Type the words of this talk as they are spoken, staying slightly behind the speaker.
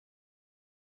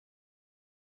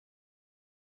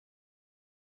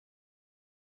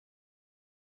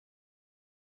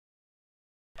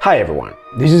Hi everyone,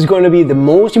 this is going to be the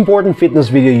most important fitness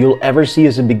video you'll ever see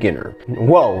as a beginner.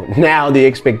 Whoa, now the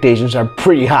expectations are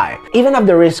pretty high. Even at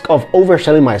the risk of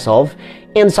overselling myself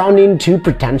and sounding too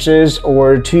pretentious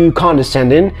or too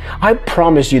condescending, I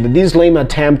promise you that this lame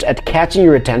attempt at catching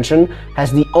your attention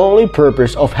has the only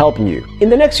purpose of helping you.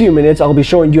 In the next few minutes, I'll be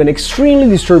showing you an extremely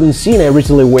disturbing scene I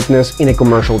recently witnessed in a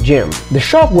commercial gym. The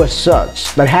shock was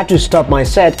such that I had to stop my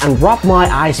set and rub my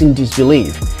eyes in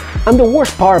disbelief. And the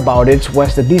worst part about it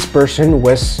was that this person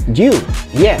was you.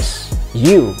 Yes,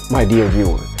 you, my dear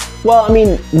viewer. Well, I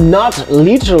mean, not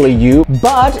literally you,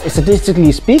 but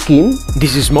statistically speaking,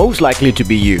 this is most likely to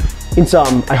be you. In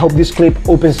sum, I hope this clip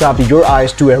opens up your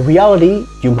eyes to a reality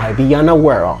you might be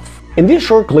unaware of. In this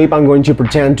short clip, I'm going to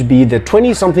pretend to be the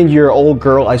 20-something-year-old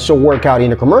girl I saw work out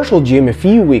in a commercial gym a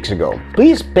few weeks ago.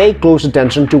 Please pay close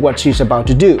attention to what she's about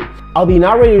to do. I'll be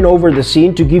narrating over the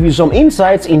scene to give you some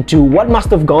insights into what must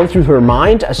have gone through her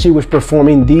mind as she was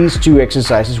performing these two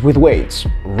exercises with weights.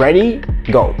 Ready?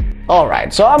 Go!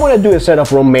 Alright, so I'm gonna do a set of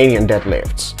Romanian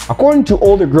deadlifts. According to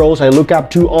all the girls I look up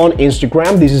to on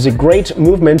Instagram, this is a great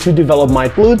movement to develop my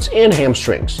glutes and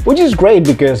hamstrings. Which is great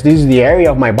because this is the area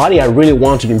of my body I really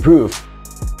want to improve.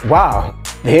 Wow,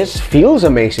 this feels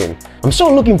amazing. I'm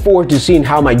so looking forward to seeing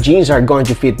how my jeans are going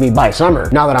to fit me by summer,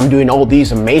 now that I'm doing all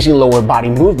these amazing lower body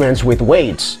movements with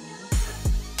weights.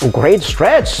 Great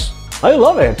stretch! I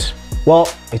love it! Well,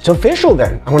 it's official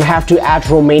then. I'm gonna have to add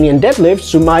Romanian deadlifts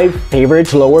to my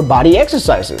favorite lower body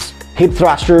exercises. Hip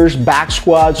thrusters, back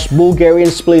squats,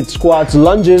 Bulgarian split squats,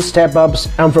 lunges, step-ups,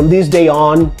 and from this day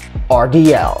on,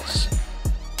 RDLs.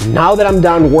 Now that I'm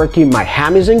done working my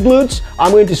hammies and glutes,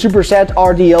 I'm going to superset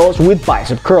RDLs with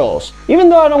bicep curls. Even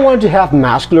though I don't want to have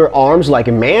muscular arms like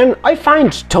a man, I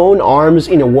find toned arms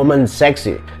in a woman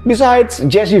sexy. Besides,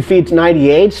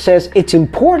 JessieFit98 says it's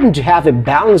important to have a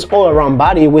balanced all-around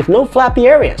body with no flappy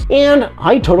areas. And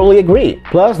I totally agree.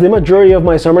 Plus, the majority of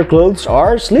my summer clothes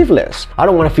are sleeveless. I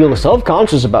don't want to feel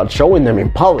self-conscious about showing them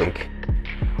in public.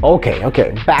 Okay,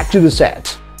 back to the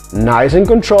set. Nice and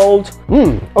controlled.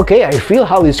 Okay, I feel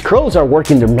how these curls are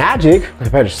working their magic. I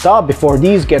better stop before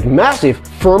these get massive.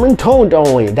 Firm and toned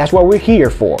only, that's what we're here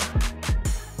for.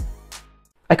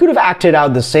 I could have acted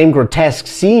out the same grotesque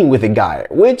scene with a guy,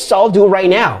 which I'll do right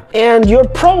now. And you're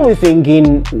probably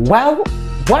thinking, well,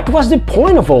 what was the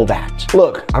point of all that?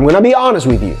 Look, I'm gonna be honest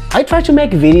with you. I try to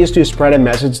make videos to spread a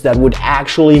message that would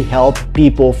actually help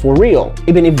people for real.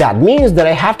 Even if that means that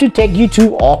I have to take you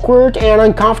to awkward and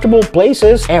uncomfortable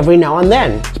places every now and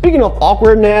then. Speaking of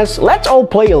awkwardness, let's all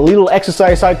play a little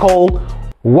exercise I call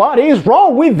 "What is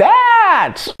wrong with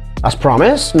that?" As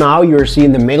promised, now you're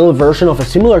seeing the middle version of a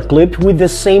similar clip with the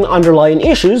same underlying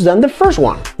issues than the first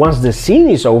one. Once the scene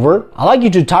is over, I'd like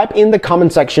you to type in the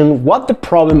comment section what the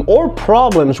problem or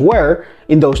problems were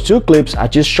in those two clips I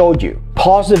just showed you.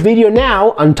 Pause the video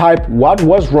now and type what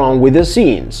was wrong with the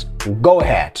scenes. Go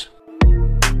ahead.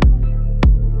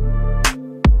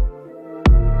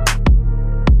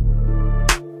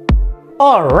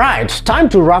 Alright, time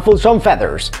to ruffle some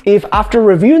feathers. If after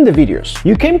reviewing the videos,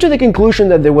 you came to the conclusion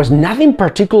that there was nothing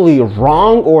particularly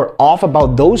wrong or off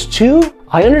about those two,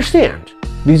 I understand.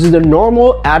 This is the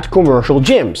normal at commercial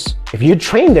gyms. If you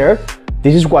train there,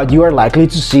 this is what you are likely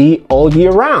to see all year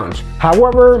round.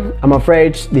 However, I'm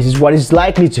afraid this is what is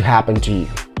likely to happen to you.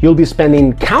 You'll be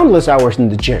spending countless hours in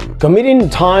the gym, committing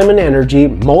time and energy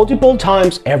multiple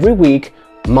times every week,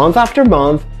 month after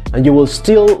month, and you will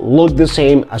still look the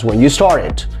same as when you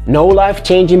started. No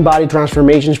life-changing body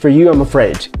transformations for you, I'm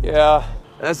afraid. Yeah,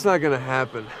 that's not gonna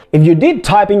happen. If you did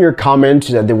type in your comment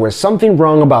that there was something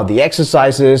wrong about the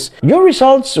exercises, your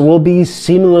results will be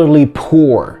similarly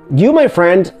poor. You, my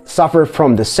friend, suffer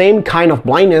from the same kind of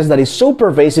blindness that is so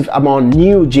pervasive among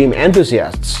new gym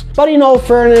enthusiasts. But in all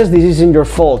fairness, this isn't your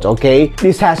fault, okay?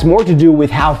 This has more to do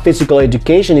with how physical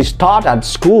education is taught at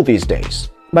school these days.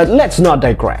 But let's not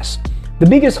digress. The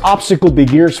biggest obstacle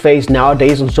beginners face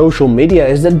nowadays on social media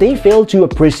is that they fail to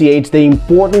appreciate the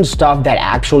important stuff that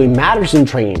actually matters in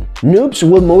training. Noobs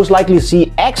will most likely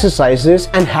see exercises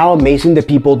and how amazing the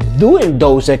people doing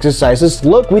those exercises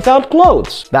look without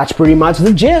clothes. That's pretty much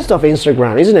the gist of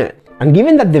Instagram, isn't it? And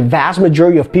given that the vast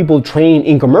majority of people training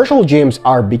in commercial gyms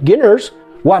are beginners,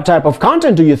 what type of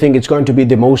content do you think is going to be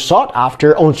the most sought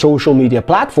after on social media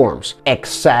platforms?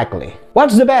 Exactly.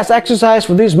 What's the best exercise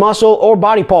for this muscle or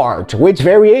body part? Which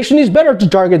variation is better to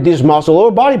target this muscle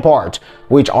or body part?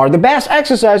 Which are the best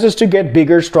exercises to get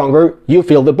bigger, stronger? You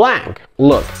fill the blank.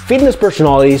 Look, fitness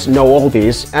personalities know all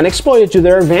this and exploit it to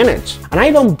their advantage. And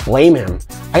I don't blame him.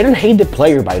 I don't hate the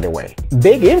player, by the way.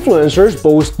 Big influencers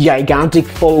boast gigantic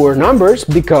follower numbers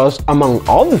because, among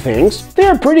other things, they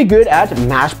are pretty good at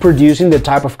mass-producing the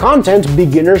type of content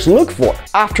beginners look for.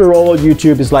 After all,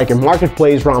 YouTube is like a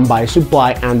marketplace run by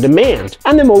supply and demand,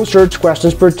 and the most searched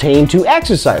questions pertain to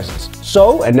exercises.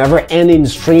 So, a never-ending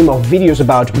stream of videos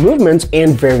about movements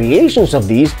and variations of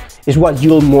these is what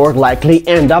you'll more likely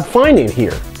end up finding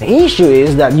here. The issue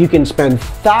is that you can spend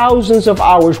thousands of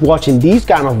hours watching these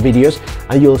kind of videos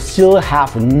and you'll still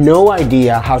have no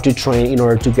idea how to train in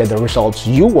order to get the results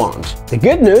you want. The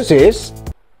good news is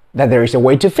that there is a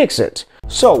way to fix it.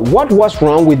 So, what was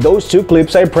wrong with those two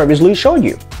clips I previously showed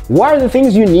you? What are the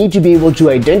things you need to be able to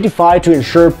identify to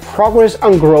ensure progress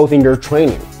and growth in your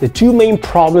training? The two main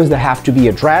problems that have to be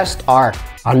addressed are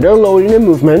underloading a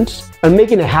movement and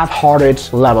making a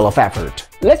half-hearted level of effort.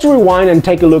 Let's rewind and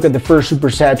take a look at the first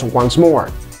superset once more.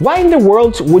 Why in the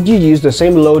world would you use the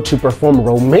same load to perform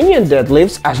Romanian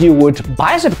deadlifts as you would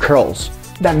bicep curls?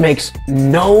 That makes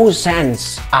no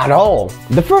sense at all.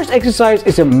 The first exercise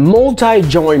is a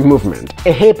multi-joint movement,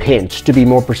 a hip hinge to be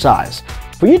more precise.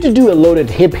 For you to do a loaded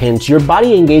hip hinge, your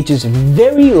body engages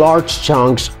very large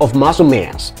chunks of muscle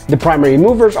mass. The primary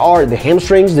movers are the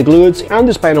hamstrings, the glutes, and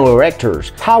the spinal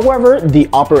erectors. However, the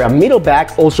upper and middle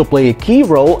back also play a key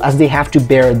role as they have to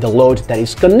bear the load that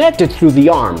is connected through the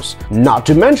arms. Not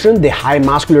to mention the high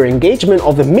muscular engagement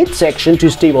of the midsection to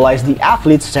stabilize the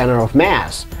athlete's center of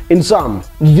mass. In sum,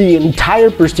 the entire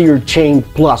posterior chain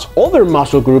plus other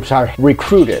muscle groups are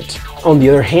recruited. On the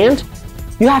other hand,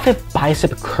 you have a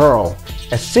bicep curl,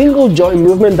 a single joint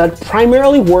movement that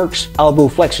primarily works elbow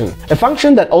flexion, a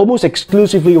function that almost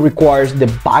exclusively requires the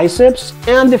biceps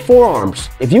and the forearms.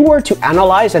 If you were to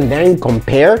analyze and then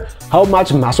compare how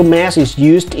much muscle mass is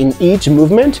used in each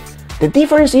movement, the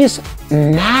difference is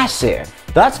massive.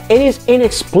 Thus, it is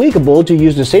inexplicable to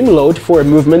use the same load for a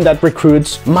movement that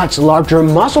recruits much larger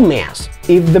muscle mass.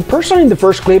 If the person in the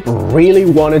first clip really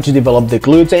wanted to develop the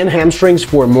glutes and hamstrings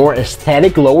for a more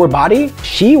aesthetic lower body,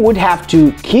 she would have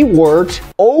to, keyword,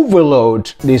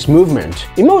 overload this movement.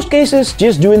 In most cases,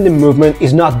 just doing the movement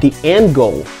is not the end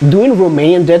goal. Doing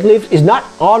Romanian deadlift is not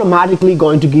automatically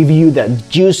going to give you that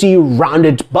juicy,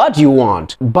 rounded butt you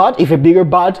want. But if a bigger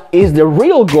butt is the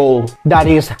real goal, that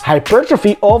is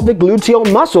hypertrophy of the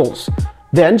gluteal muscles,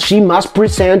 then she must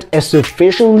present a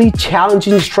sufficiently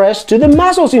challenging stress to the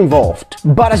muscles involved.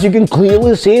 But as you can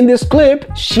clearly see in this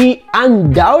clip, she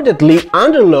undoubtedly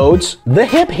underloads the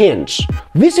hip hinge.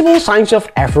 Visible signs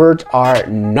of effort are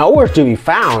nowhere to be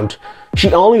found.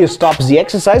 She only stops the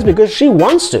exercise because she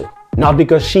wants to, not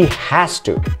because she has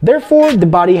to. Therefore, the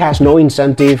body has no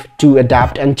incentive to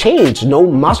adapt and change, no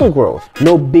muscle growth,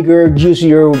 no bigger,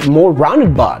 juicier, more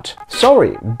rounded butt.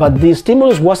 Sorry, but the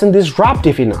stimulus wasn't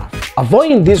disruptive enough.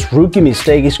 Avoiding this rookie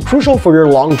mistake is crucial for your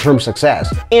long-term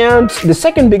success. And the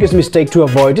second biggest mistake to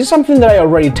avoid is something that I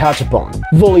already touched upon: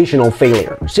 volitional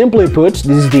failure. Simply put, this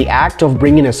is the act of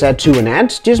bringing a set to an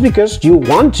end just because you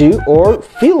want to or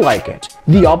feel like it.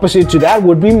 The opposite to that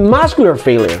would be muscular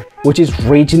failure, which is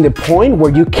reaching the point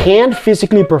where you can't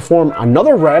physically perform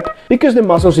another rep because the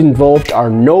muscles involved are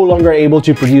no longer able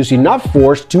to produce enough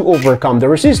force to overcome the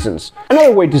resistance.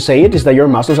 Another way to say it is that your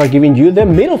muscles are giving you the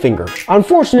middle finger.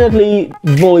 Unfortunately,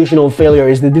 volitional failure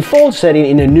is the default setting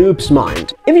in a noob's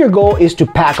mind. If your goal is to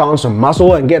pack on some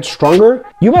muscle and get stronger,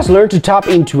 you must learn to tap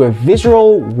into a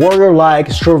visceral,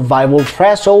 warrior-like survival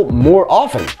threshold more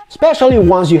often, especially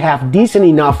once you have decent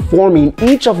enough form in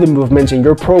each of the movements in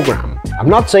your program. I'm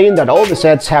not saying that all the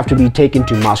sets have to be taken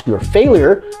to muscular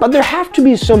failure, but there have to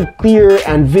be some clear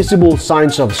and visible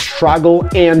signs of struggle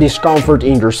and discomfort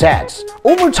in your sets.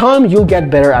 Over time, you'll get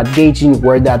better at gauging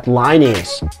where that line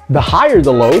is. The higher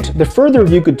the load, the further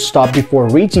you could stop before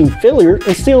reaching failure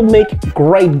and still make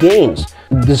great gains.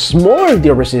 The smaller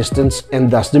the resistance and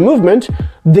thus the movement,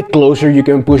 the closer you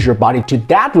can push your body to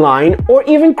that line or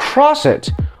even cross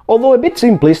it. Although a bit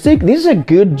simplistic, this is a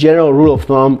good general rule of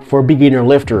thumb for beginner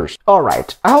lifters.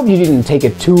 Alright, I hope you didn't take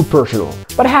it too personal,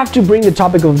 but I have to bring the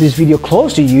topic of this video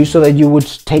close to you so that you would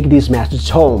take this message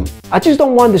home. I just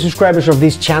don't want the subscribers of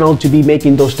this channel to be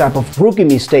making those type of rookie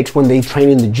mistakes when they train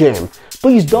in the gym.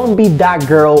 Please don't be that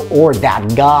girl or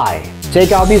that guy.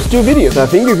 Check out these two videos, I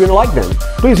think you're gonna like them.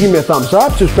 Please give me a thumbs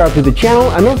up, subscribe to the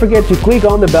channel, and don't forget to click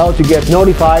on the bell to get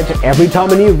notified every time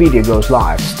a new video goes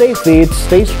live. Stay fit,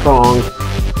 stay strong,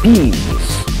 peace.